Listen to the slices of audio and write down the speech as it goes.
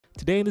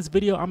Today in this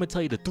video, I'm going to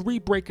tell you the 3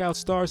 breakout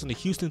stars on the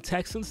Houston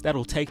Texans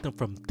that'll take them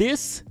from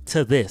this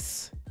to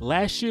this.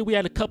 Last year, we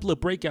had a couple of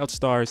breakout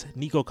stars,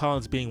 Nico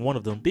Collins being one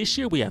of them. This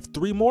year, we have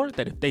 3 more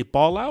that if they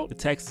ball out, the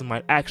Texans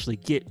might actually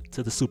get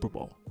to the Super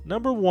Bowl.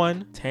 Number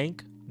 1,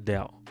 Tank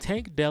Dell.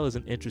 Tank Dell is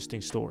an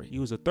interesting story. He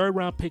was a 3rd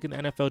round pick in the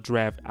NFL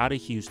draft out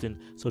of Houston,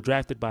 so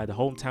drafted by the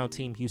hometown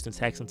team Houston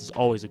Texans is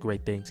always a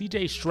great thing.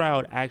 CJ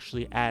Stroud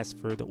actually asked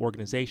for the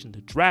organization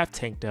to draft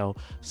Tank Dell,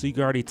 so you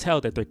can already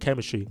tell that their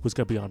chemistry was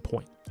going to be on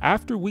point.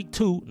 After week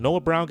 2, Noah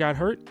Brown got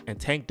hurt and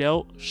Tank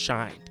Dell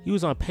shined. He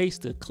was on pace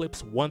to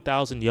eclipse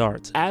 1,000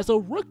 yards. As a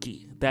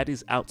rookie, that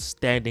is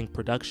outstanding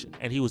production,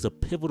 and he was a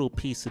pivotal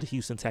piece to the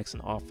Houston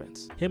Texans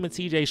offense. Him and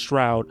CJ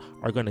Stroud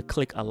are going to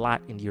click a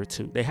lot in year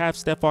 2. They have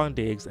Stephon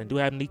Diggs and do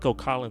have Nico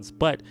Collins,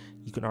 but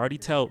you can already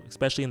tell,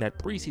 especially in that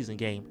preseason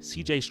game,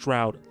 CJ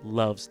Stroud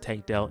loves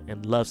Tank Dell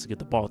and loves to get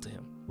the ball to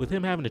him. With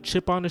him having a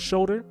chip on his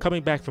shoulder,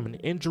 coming back from an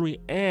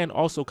injury, and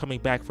also coming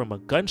back from a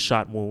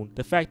gunshot wound,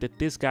 the fact that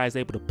this guy is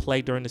able to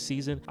play during the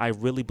season, I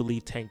really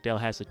believe Tank Dell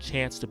has a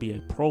chance to be a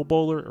Pro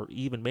Bowler or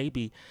even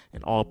maybe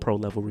an All-Pro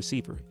level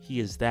receiver. He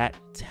is that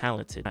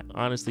talented. I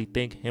honestly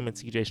think him and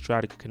CJ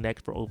Stroud could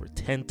connect for over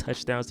 10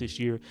 touchdowns this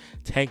year.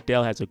 Tank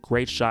Dell has a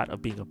great shot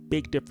of being a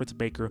big difference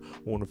maker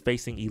when we're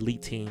facing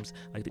elite teams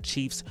like the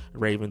Chiefs,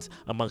 Ravens,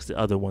 amongst the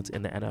other ones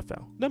in the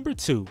NFL. Number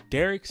 2,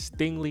 Derek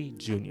Stingley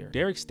Jr.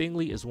 Derek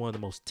Stingley is one of the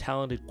most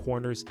talented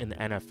corners in the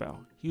NFL.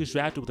 He was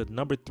drafted with a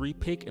number 3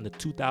 pick in the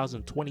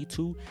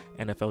 2022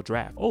 NFL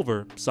draft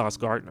over Sauce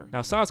Gardner.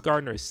 Now, Sauce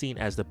Gardner is seen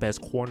as the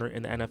best corner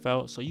in the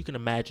NFL, so you can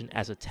imagine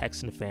as a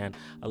Texan fan,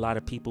 a lot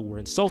of people were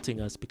insulting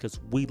us because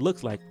we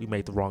looked like we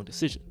made the wrong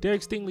decision.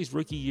 Derek Stingley's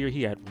rookie year,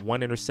 he had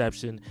 1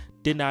 interception,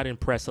 did not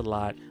impress a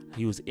lot.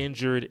 He was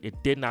injured,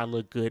 it did not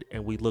look good,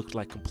 and we looked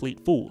like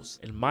complete fools.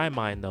 In my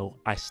mind, though,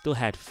 I still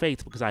had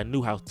faith because I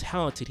knew how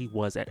talented he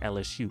was at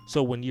LSU.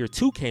 So when year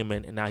 2 came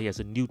in and now he has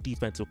a new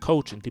defensive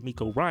coach in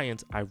D'Amico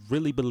Ryans, I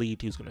really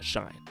believed he was going to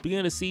shine.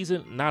 Beginning of the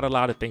season, not a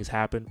lot of things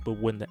happened, but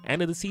when the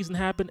end of the season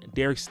happened,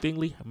 Derek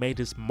Stingley made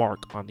his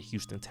mark on the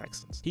Houston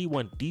Texans. He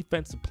won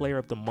Defensive Player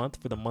of the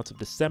Month for the months of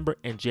December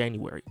and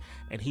January,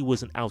 and he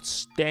was an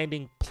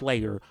outstanding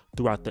player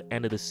throughout the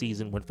end of the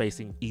season when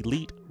facing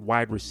elite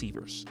wide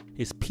receivers.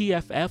 His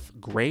PFF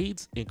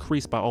grades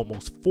increased by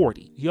almost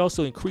 40. He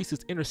also increased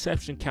his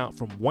interception count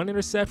from 1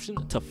 interception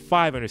to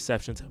 5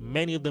 interceptions,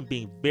 many of them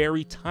being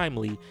very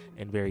timely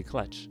and very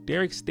clutch.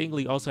 Derek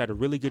Stingley also had a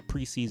really good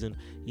preseason.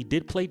 He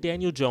did play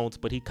Daniel Jones,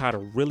 but he caught a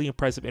really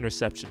impressive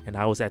interception, and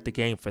I was at the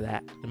game for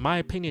that. In my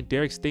opinion,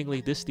 Derek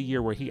Stingley, this is the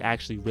year where he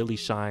actually really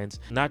shines,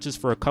 not just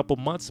for a couple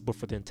months, but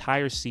for the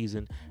entire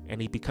season,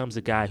 and he becomes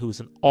a guy who's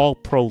an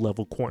all-pro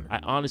level corner. I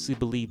honestly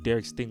believe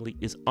Derek Stingley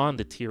is on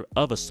the tier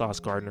of a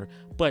Sauce Gardner,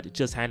 but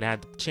just hadn't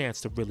had the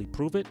chance to really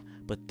prove it.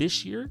 But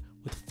this year,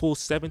 with full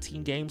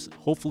 17 games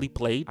hopefully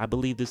played, I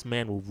believe this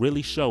man will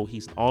really show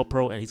he's an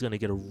all-pro and he's going to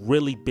get a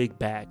really big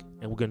bag.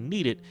 And we're going to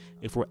need it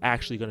if we're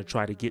actually going to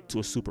try to get to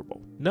a Super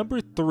Bowl.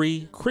 Number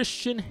 3,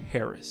 Christian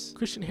Harris.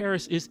 Christian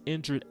Harris is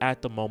injured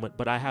at the moment,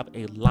 but I have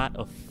a lot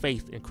of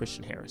faith in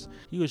Christian Harris.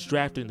 He was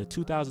drafted in the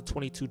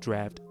 2022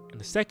 draft. In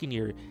the second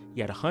year,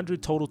 he had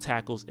 100 total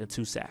tackles and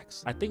 2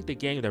 sacks. I think the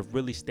game that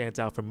really stands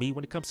out for me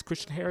when it comes to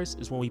Christian Harris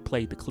is when we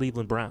played the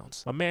Cleveland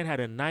Browns. My man had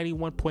a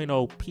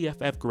 91.0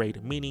 PFF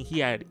grade, meaning he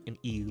had an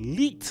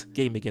elite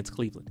game against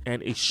Cleveland.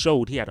 And it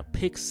showed. He had a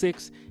pick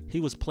 6.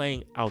 He was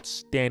playing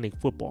outstanding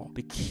football.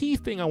 The key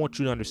thing I want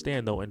you to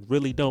understand, though, and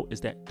really know,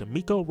 is that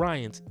D'Amico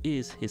Ryans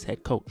is his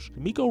head coach.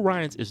 D'Amico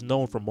Ryans is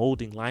known for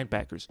molding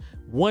linebackers.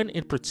 One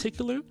in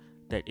particular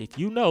that if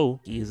you know,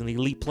 he is an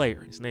elite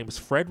player. His name is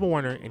Fred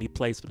Warner, and he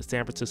plays for the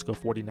San Francisco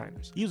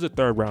 49ers. He was a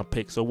 3rd round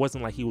pick, so it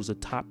wasn't like he was a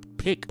top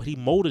pick, but he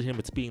molded him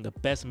into being the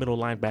best middle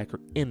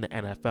linebacker in the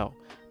NFL.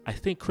 I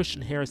think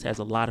Christian Harris has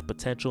a lot of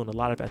potential and a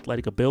lot of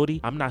athletic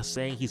ability. I'm not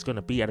saying he's going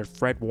to be at a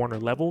Fred Warner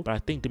level, but I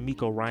think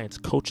D'Amico Ryans'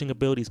 coaching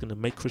ability is going to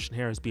make Christian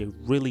Harris be a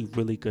really,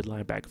 really good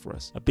linebacker for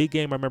us. A big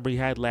game I remember he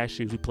had last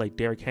year, we played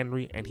Derrick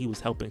Henry, and he was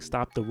helping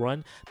stop the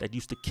run that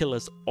used to kill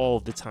us all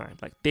the time.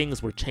 Like,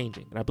 things were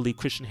changing, and I believe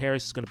Christian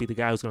Harris is going to be the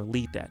guy who's going to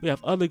lead that. We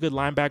have other good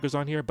linebackers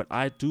on here, but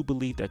I do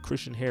believe that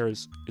Christian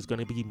Harris is going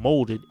to be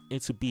molded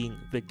into being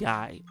the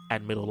guy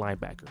at middle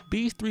linebacker.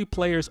 These 3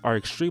 players are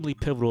extremely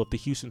pivotal if the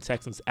Houston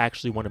Texans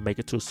actually want to make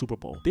it to a Super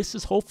Bowl. This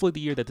is hopefully the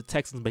year that the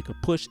Texans make a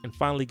push and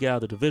finally get out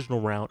of the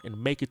divisional round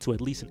and make it to at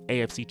least an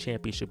AFC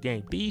championship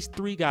game. These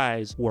 3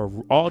 guys who are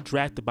all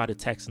drafted by the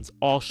Texans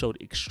all showed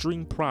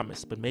extreme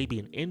promise, but maybe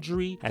an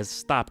injury has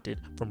stopped it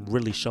from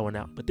really showing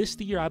out. But this is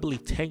the year I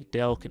believe Tank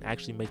Dell can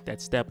actually make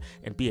that step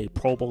and be a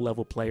Pro Bowl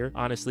level player.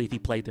 Honestly, if he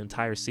played the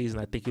entire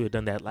season, I think he would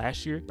have done that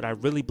last year, but I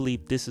really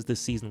believe this is the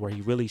season where he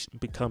really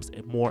becomes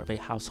more of a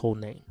household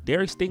name.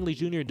 Derek Stingley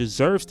Jr.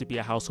 deserves to be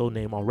a household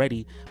name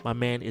already. My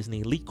man is an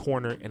elite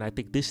corner corner, and I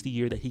think this is the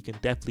year that he can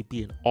definitely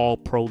be an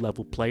all-pro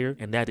level player,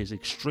 and that is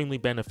extremely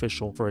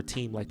beneficial for a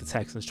team like the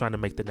Texans trying to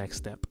make the next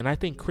step. And I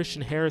think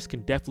Christian Harris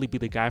can definitely be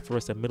the guy for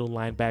us at middle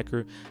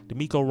linebacker.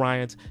 DeMeco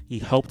Ryans, he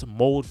helped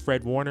mold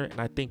Fred Warner, and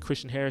I think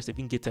Christian Harris, if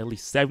he can get to at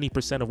least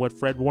 70% of what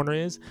Fred Warner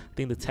is, I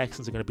think the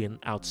Texans are going to be an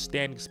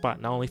outstanding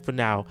spot, not only for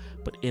now,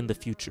 but in the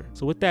future.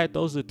 So with that,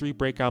 those are the 3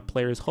 breakout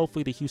players.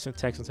 Hopefully the Houston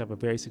Texans have a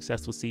very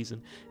successful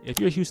season. If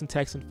you're a Houston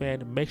Texan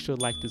fan, make sure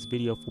to like this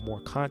video for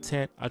more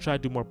content. I'll try to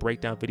do more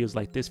breakdown videos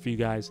like this for you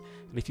guys.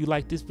 And if you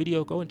like this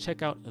video, go and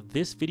check out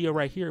this video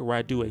right here where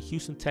I do a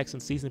Houston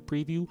Texans season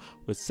preview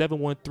with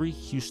 713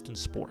 Houston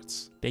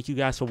Sports. Thank you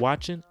guys for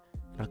watching,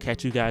 and I'll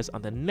catch you guys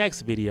on the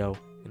next video,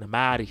 and I'm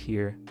out of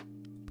here.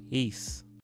 Peace.